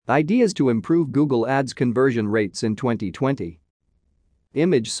Ideas to improve Google Ads conversion rates in 2020.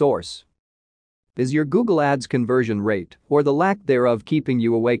 Image source. Is your Google Ads conversion rate, or the lack thereof, keeping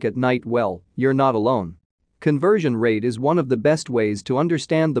you awake at night? Well, you're not alone. Conversion rate is one of the best ways to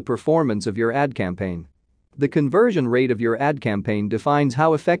understand the performance of your ad campaign. The conversion rate of your ad campaign defines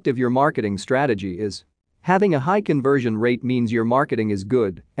how effective your marketing strategy is. Having a high conversion rate means your marketing is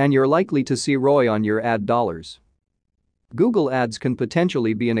good and you're likely to see ROI on your ad dollars. Google Ads can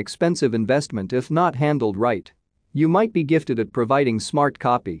potentially be an expensive investment if not handled right. You might be gifted at providing smart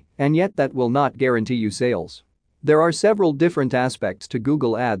copy, and yet that will not guarantee you sales. There are several different aspects to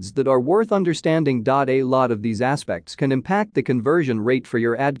Google Ads that are worth understanding. A lot of these aspects can impact the conversion rate for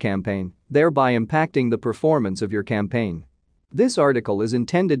your ad campaign, thereby impacting the performance of your campaign. This article is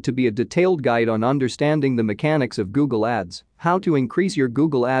intended to be a detailed guide on understanding the mechanics of Google Ads, how to increase your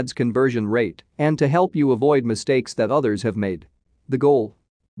Google Ads conversion rate, and to help you avoid mistakes that others have made. The goal?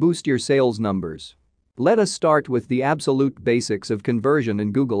 Boost your sales numbers. Let us start with the absolute basics of conversion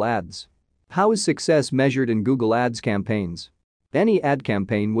in Google Ads. How is success measured in Google Ads campaigns? Any ad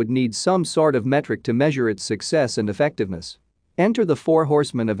campaign would need some sort of metric to measure its success and effectiveness. Enter the 4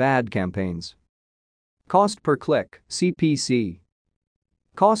 horsemen of ad campaigns. Cost per click, CPC.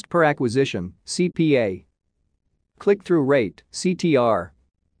 Cost per acquisition, CPA. Click-through rate, CTR.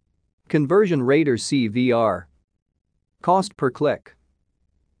 Conversion rate or CVR. Cost per click.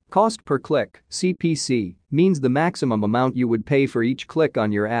 Cost per click, CPC, means the maximum amount you would pay for each click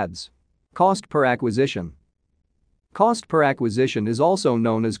on your ads. Cost per acquisition. Cost per acquisition is also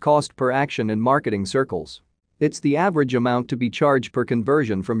known as cost per action in marketing circles. It's the average amount to be charged per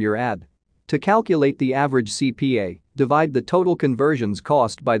conversion from your ad. To calculate the average CPA, divide the total conversions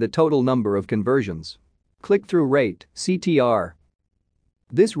cost by the total number of conversions. Click-through rate, CTR.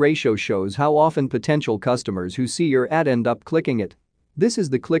 This ratio shows how often potential customers who see your ad end up clicking it. This is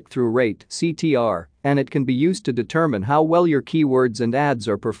the click-through rate, CTR, and it can be used to determine how well your keywords and ads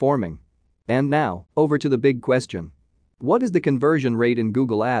are performing. And now, over to the big question. What is the conversion rate in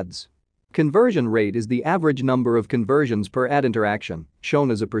Google Ads? Conversion rate is the average number of conversions per ad interaction,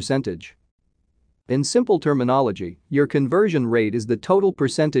 shown as a percentage. In simple terminology, your conversion rate is the total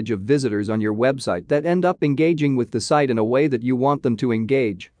percentage of visitors on your website that end up engaging with the site in a way that you want them to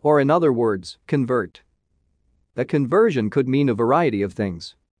engage, or in other words, convert. A conversion could mean a variety of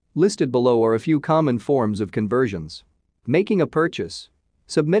things. Listed below are a few common forms of conversions. Making a purchase.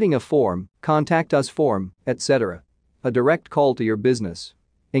 Submitting a form, contact us form, etc. A direct call to your business.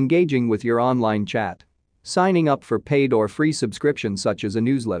 Engaging with your online chat. Signing up for paid or free subscriptions such as a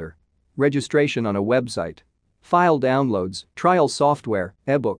newsletter. Registration on a website. File downloads, trial software,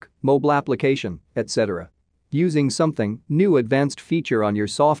 ebook, mobile application, etc. Using something new advanced feature on your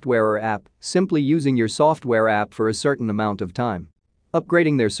software or app, simply using your software app for a certain amount of time.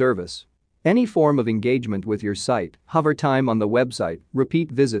 Upgrading their service. Any form of engagement with your site, hover time on the website,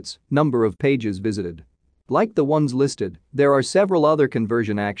 repeat visits, number of pages visited. Like the ones listed, there are several other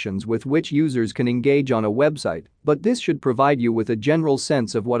conversion actions with which users can engage on a website, but this should provide you with a general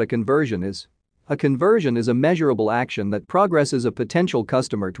sense of what a conversion is. A conversion is a measurable action that progresses a potential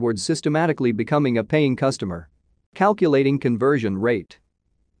customer towards systematically becoming a paying customer. Calculating conversion rate.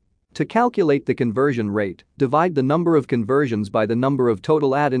 To calculate the conversion rate, divide the number of conversions by the number of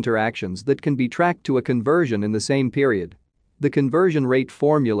total ad interactions that can be tracked to a conversion in the same period. The conversion rate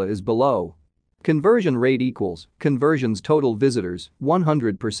formula is below. Conversion rate equals conversions total visitors,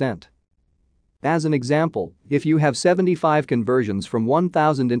 100%. As an example, if you have 75 conversions from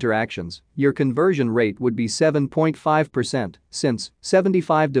 1,000 interactions, your conversion rate would be 7.5%, since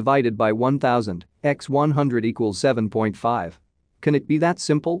 75 divided by 1,000 x 100 equals 7.5. Can it be that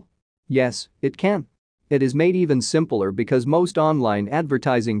simple? Yes, it can. It is made even simpler because most online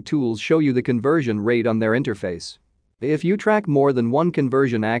advertising tools show you the conversion rate on their interface. If you track more than one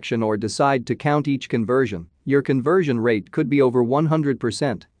conversion action or decide to count each conversion, your conversion rate could be over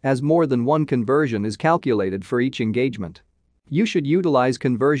 100%, as more than one conversion is calculated for each engagement. You should utilize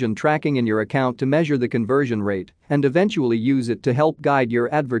conversion tracking in your account to measure the conversion rate and eventually use it to help guide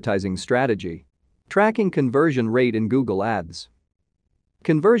your advertising strategy. Tracking conversion rate in Google Ads.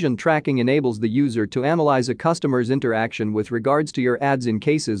 Conversion tracking enables the user to analyze a customer's interaction with regards to your ads in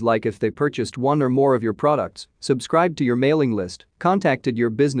cases like if they purchased one or more of your products, subscribed to your mailing list, contacted your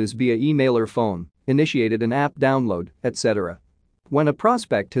business via email or phone, initiated an app download, etc. When a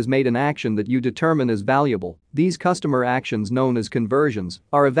prospect has made an action that you determine as valuable, these customer actions known as conversions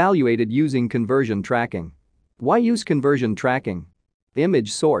are evaluated using conversion tracking. Why use conversion tracking?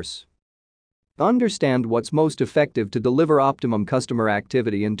 Image source. Understand what's most effective to deliver optimum customer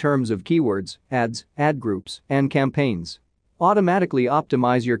activity in terms of keywords, ads, ad groups, and campaigns. Automatically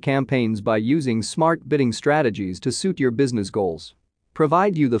optimize your campaigns by using smart bidding strategies to suit your business goals.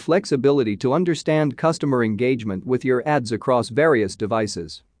 Provide you the flexibility to understand customer engagement with your ads across various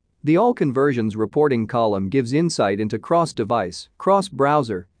devices. The All Conversions reporting column gives insight into cross-device,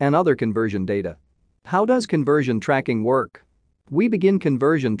 cross-browser, and other conversion data. How does conversion tracking work? We begin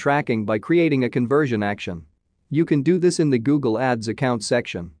conversion tracking by creating a conversion action. You can do this in the Google Ads account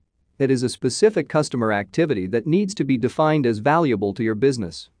section. It is a specific customer activity that needs to be defined as valuable to your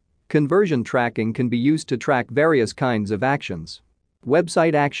business. Conversion tracking can be used to track various kinds of actions.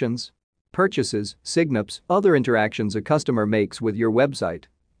 Website actions, purchases, signups, other interactions a customer makes with your website.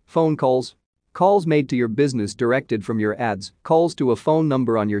 Phone calls, calls made to your business directed from your ads, calls to a phone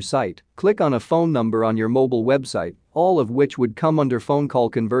number on your site, click on a phone number on your mobile website, all of which would come under phone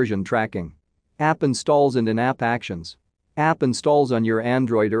call conversion tracking. App installs and in-app actions. App installs on your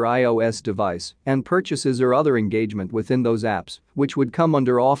Android or iOS device, and purchases or other engagement within those apps, which would come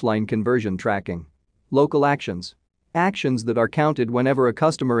under offline conversion tracking. Local actions. Actions that are counted whenever a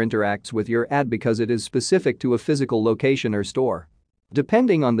customer interacts with your ad because it is specific to a physical location or store.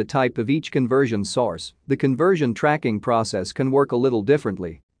 Depending on the type of each conversion source, the conversion tracking process can work a little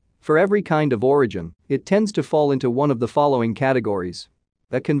differently. For every kind of origin, it tends to fall into one of the following categories.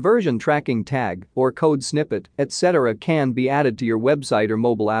 A conversion tracking tag or code snippet, etc. can be added to your website or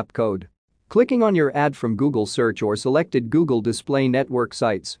mobile app code. Clicking on your ad from Google Search or selected Google Display Network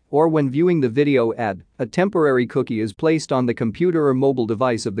sites, or when viewing the video ad, a temporary cookie is placed on the computer or mobile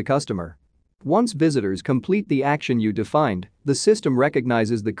device of the customer. Once visitors complete the action you defined, the system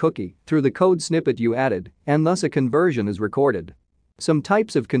recognizes the cookie through the code snippet you added, and thus a conversion is recorded. Some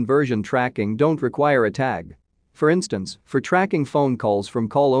types of conversion tracking don't require a tag. For instance, for tracking phone calls from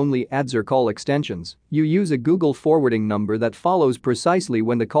call-only ads or call extensions, you use a Google forwarding number that follows precisely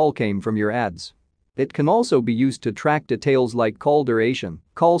when the call came from your ads. It can also be used to track details like call duration,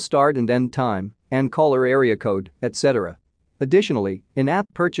 call start and end time, and caller area code, etc. Additionally,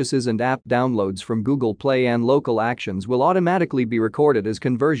 in-app purchases and app downloads from Google Play and local actions will automatically be recorded as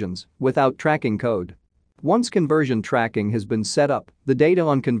conversions without tracking code. Once conversion tracking has been set up, the data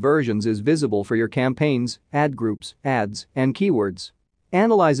on conversions is visible for your campaigns, ad groups, ads, and keywords.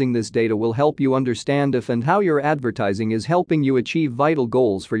 Analyzing this data will help you understand if and how your advertising is helping you achieve vital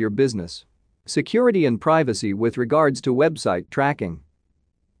goals for your business. Security and privacy with regards to website tracking.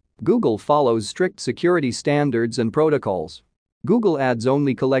 Google follows strict security standards and protocols. Google Ads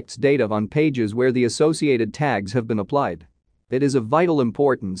only collects data on pages where the associated tags have been applied. It is of vital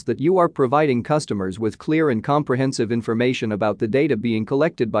importance that you are providing customers with clear and comprehensive information about the data being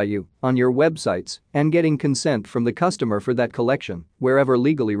collected by you on your websites and getting consent from the customer for that collection wherever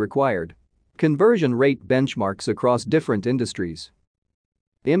legally required. Conversion rate benchmarks across different industries.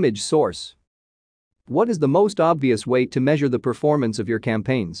 Image source. What is the most obvious way to measure the performance of your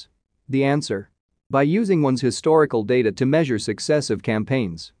campaigns? The answer: by using one's historical data to measure success of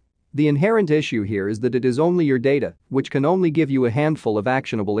campaigns. The inherent issue here is that it is only your data, which can only give you a handful of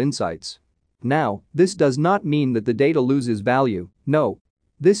actionable insights. Now, this does not mean that the data loses value, no.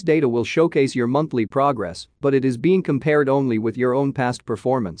 This data will showcase your monthly progress, but it is being compared only with your own past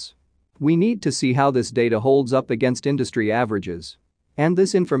performance. We need to see how this data holds up against industry averages. And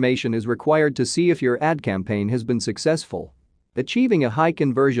this information is required to see if your ad campaign has been successful. Achieving a high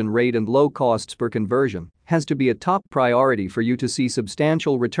conversion rate and low costs per conversion has to be a top priority for you to see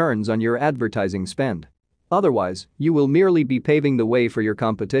substantial returns on your advertising spend. Otherwise, you will merely be paving the way for your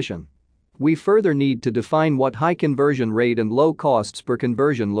competition. We further need to define what high conversion rate and low costs per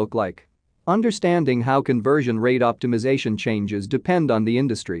conversion look like. Understanding how conversion rate optimization changes depend on the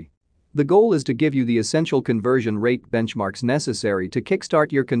industry. The goal is to give you the essential conversion rate benchmarks necessary to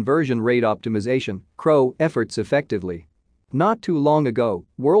kickstart your conversion rate optimization (CRO) efforts effectively. Not too long ago,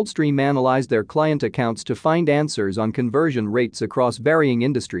 WorldStream analyzed their client accounts to find answers on conversion rates across varying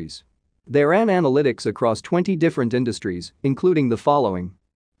industries. They ran analytics across 20 different industries, including the following: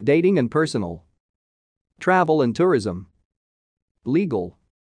 dating and personal, travel and tourism, legal,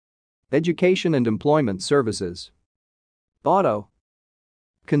 education and employment services, auto,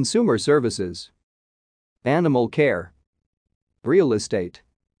 consumer services, animal care, real estate,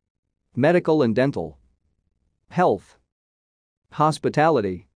 medical and dental, health,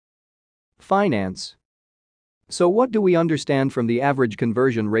 hospitality, finance. So what do we understand from the average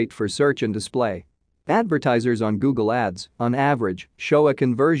conversion rate for search and display? Advertisers on Google Ads, on average, show a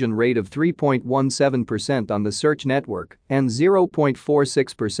conversion rate of 3.17% on the search network and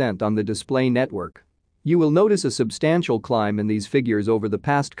 0.46% on the display network. You will notice a substantial climb in these figures over the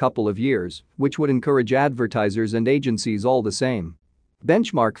past couple of years, which would encourage advertisers and agencies all the same.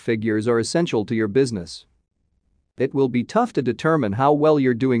 Benchmark figures are essential to your business. It will be tough to determine how well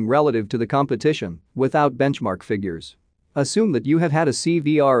you're doing relative to the competition without benchmark figures. Assume that you have had a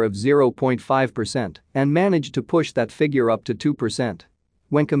CVR of 0.5% and managed to push that figure up to 2%.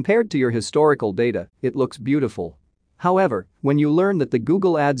 When compared to your historical data, it looks beautiful. However, when you learn that the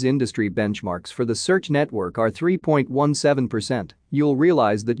Google Ads industry benchmarks for the search network are 3.17%, you'll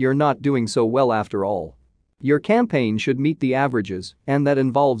realize that you're not doing so well after all. Your campaign should meet the averages, and that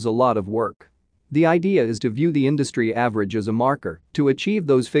involves a lot of work. The idea is to view the industry average as a marker to achieve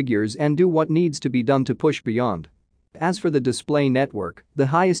those figures and do what needs to be done to push beyond. As for the display network, the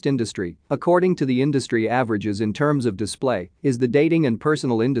highest industry, according to the industry averages in terms of display, is the dating and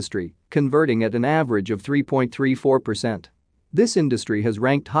personal industry, converting at an average of 3.34%. This industry has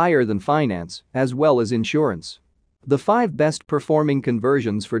ranked higher than finance, as well as insurance. The 5 best performing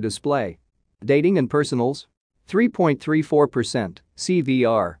conversions for display. Dating and personals? 3.34%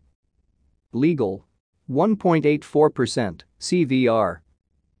 CVR. Legal? 1.84% CVR.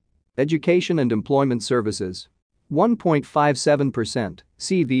 Education and employment services? 1.57%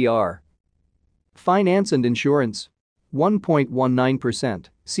 CVR. Finance and insurance? 1.19%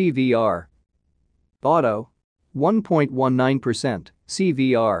 CVR. Auto? 1.19%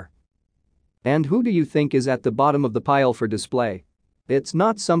 CVR. And who do you think is at the bottom of the pile for display? It's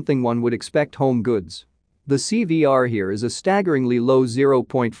not something one would expect: home goods. The CVR here is a staggeringly low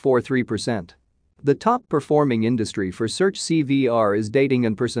 0.43%. The top performing industry for search CVR is dating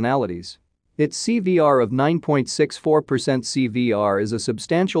and personalities. Its CVR of 9.64% CVR is a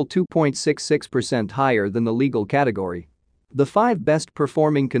substantial 2.66% higher than the legal category. The 5 best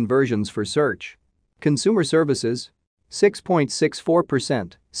performing conversions for search. Consumer services?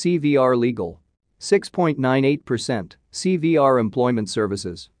 6.64% CVR legal. 6.98% CVR employment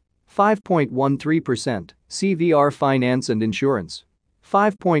services. 5.13% CVR finance and insurance.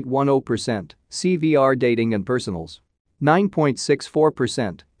 5.10% CVR dating and personals.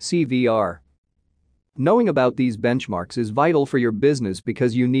 9.64% CVR. Knowing about these benchmarks is vital for your business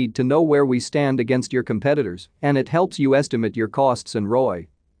because you need to know where we stand against your competitors, and it helps you estimate your costs and ROI.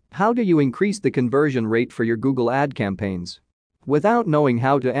 How do you increase the conversion rate for your Google ad campaigns? Without knowing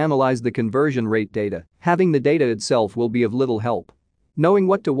how to analyze the conversion rate data, having the data itself will be of little help. Knowing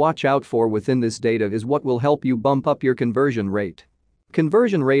what to watch out for within this data is what will help you bump up your conversion rate.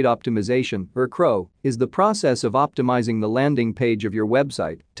 Conversion rate optimization, or CRO, is the process of optimizing the landing page of your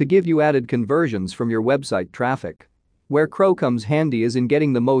website to give you added conversions from your website traffic. Where CRO comes handy is in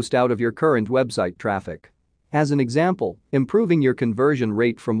getting the most out of your current website traffic. As an example, improving your conversion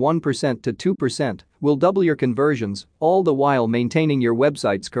rate from 1% to 2% will double your conversions, all the while maintaining your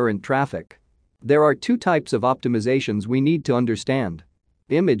website's current traffic. There are 2 types of optimizations we need to understand.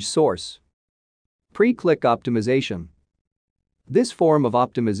 Image source. Pre-click optimization. This form of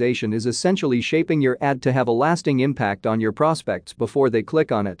optimization is essentially shaping your ad to have a lasting impact on your prospects before they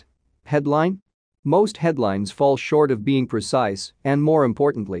click on it. Headline? Most headlines fall short of being precise, and more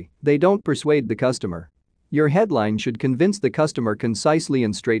importantly, they don't persuade the customer. Your headline should convince the customer concisely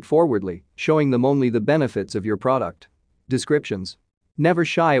and straightforwardly, showing them only the benefits of your product. Descriptions. Never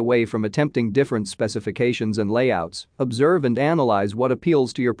shy away from attempting different specifications and layouts. Observe and analyze what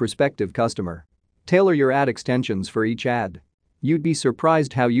appeals to your prospective customer. Tailor your ad extensions for each ad. You'd be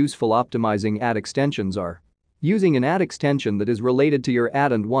surprised how useful optimizing ad extensions are. Using an ad extension that is related to your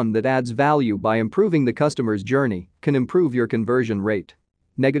ad and one that adds value by improving the customer's journey can improve your conversion rate.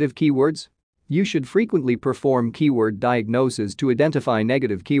 Negative keywords? You should frequently perform keyword diagnosis to identify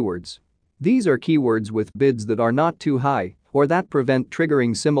negative keywords. These are keywords with bids that are not too high or that prevent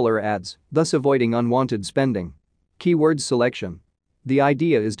triggering similar ads, thus avoiding unwanted spending. Keyword selection. The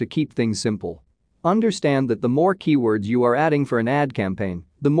idea is to keep things simple. Understand that the more keywords you are adding for an ad campaign,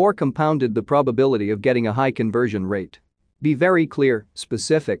 the more compounded the probability of getting a high conversion rate. Be very clear,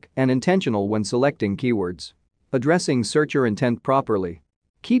 specific, and intentional when selecting keywords. Addressing searcher intent properly.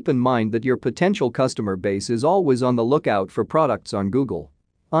 Keep in mind that your potential customer base is always on the lookout for products on Google.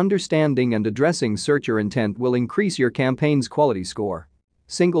 Understanding and addressing searcher intent will increase your campaign's quality score.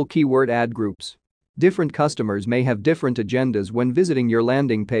 Single keyword ad groups. Different customers may have different agendas when visiting your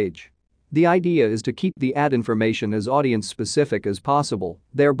landing page. The idea is to keep the ad information as audience-specific as possible,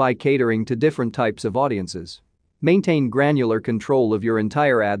 thereby catering to different types of audiences. Maintain granular control of your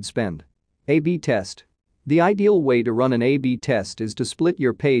entire ad spend. A/B test. The ideal way to run an A/B test is to split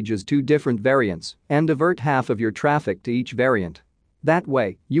your page as 2 different variants and divert half of your traffic to each variant. That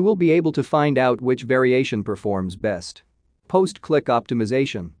way, you will be able to find out which variation performs best. Post-click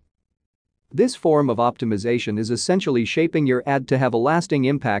optimization. This form of optimization is essentially shaping your ad to have a lasting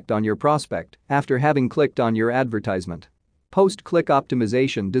impact on your prospect after having clicked on your advertisement. Post-click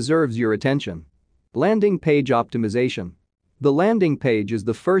optimization deserves your attention. Landing page optimization. The landing page is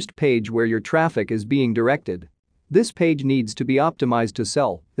the first page where your traffic is being directed. This page needs to be optimized to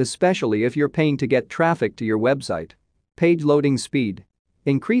sell, especially if you're paying to get traffic to your website. Page loading speed.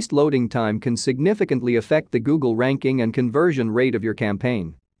 Increased loading time can significantly affect the Google ranking and conversion rate of your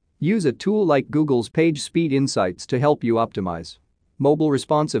campaign. Use a tool like Google's Page Speed Insights to help you optimize. Mobile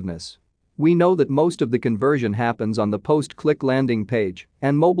responsiveness. We know that most of the conversion happens on the post-click landing page,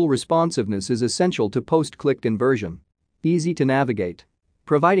 and mobile responsiveness is essential to post-click conversion. Easy to navigate.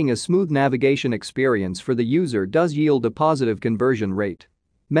 Providing a smooth navigation experience for the user does yield a positive conversion rate.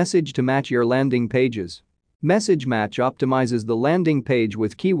 Message to match your landing pages. Message Match optimizes the landing page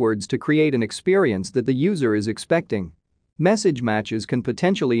with keywords to create an experience that the user is expecting. Message matches can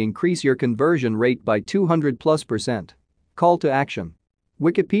potentially increase your conversion rate by 200+%. Call to action.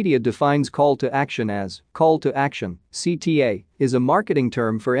 Wikipedia defines call to action as call to action, CTA, is a marketing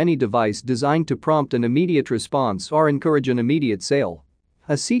term for any device designed to prompt an immediate response or encourage an immediate sale.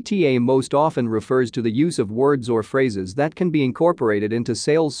 A CTA most often refers to the use of words or phrases that can be incorporated into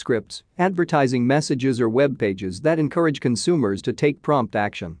sales scripts, advertising messages or web pages that encourage consumers to take prompt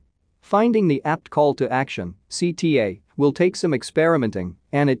action. Finding the apt call to action, CTA, will take some experimenting,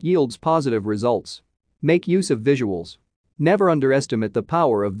 and it yields positive results. Make use of visuals. Never underestimate the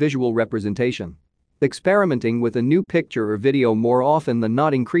power of visual representation. Experimenting with a new picture or video more often than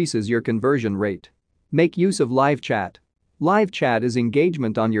not increases your conversion rate. Make use of live chat. Live chat is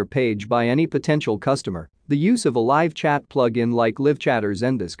engagement on your page by any potential customer. The use of a live chat plugin like LiveChat or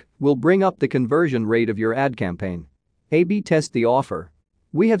Zendesk will bring up the conversion rate of your ad campaign. A/B test the offer.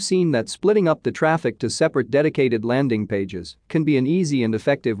 We have seen that splitting up the traffic to separate dedicated landing pages can be an easy and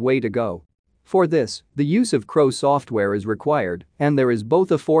effective way to go. For this, the use of Crow software is required, and there is both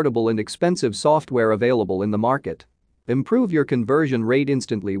affordable and expensive software available in the market. Improve your conversion rate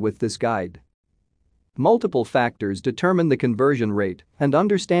instantly with this guide. Multiple factors determine the conversion rate, and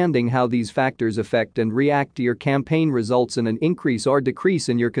understanding how these factors affect and react to your campaign results in an increase or decrease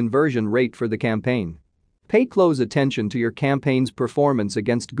in your conversion rate for the campaign. Pay close attention to your campaign's performance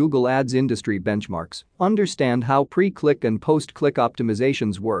against Google Ads industry benchmarks, understand how pre-click and post-click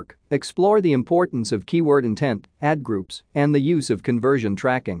optimizations work, explore the importance of keyword intent, ad groups, and the use of conversion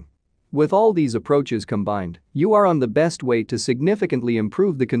tracking. With all these approaches combined, you are on the best way to significantly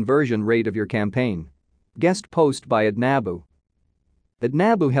improve the conversion rate of your campaign. Guest post by Adnabu.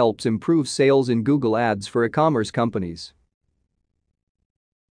 Adnabu helps improve sales in Google Ads for e-commerce companies.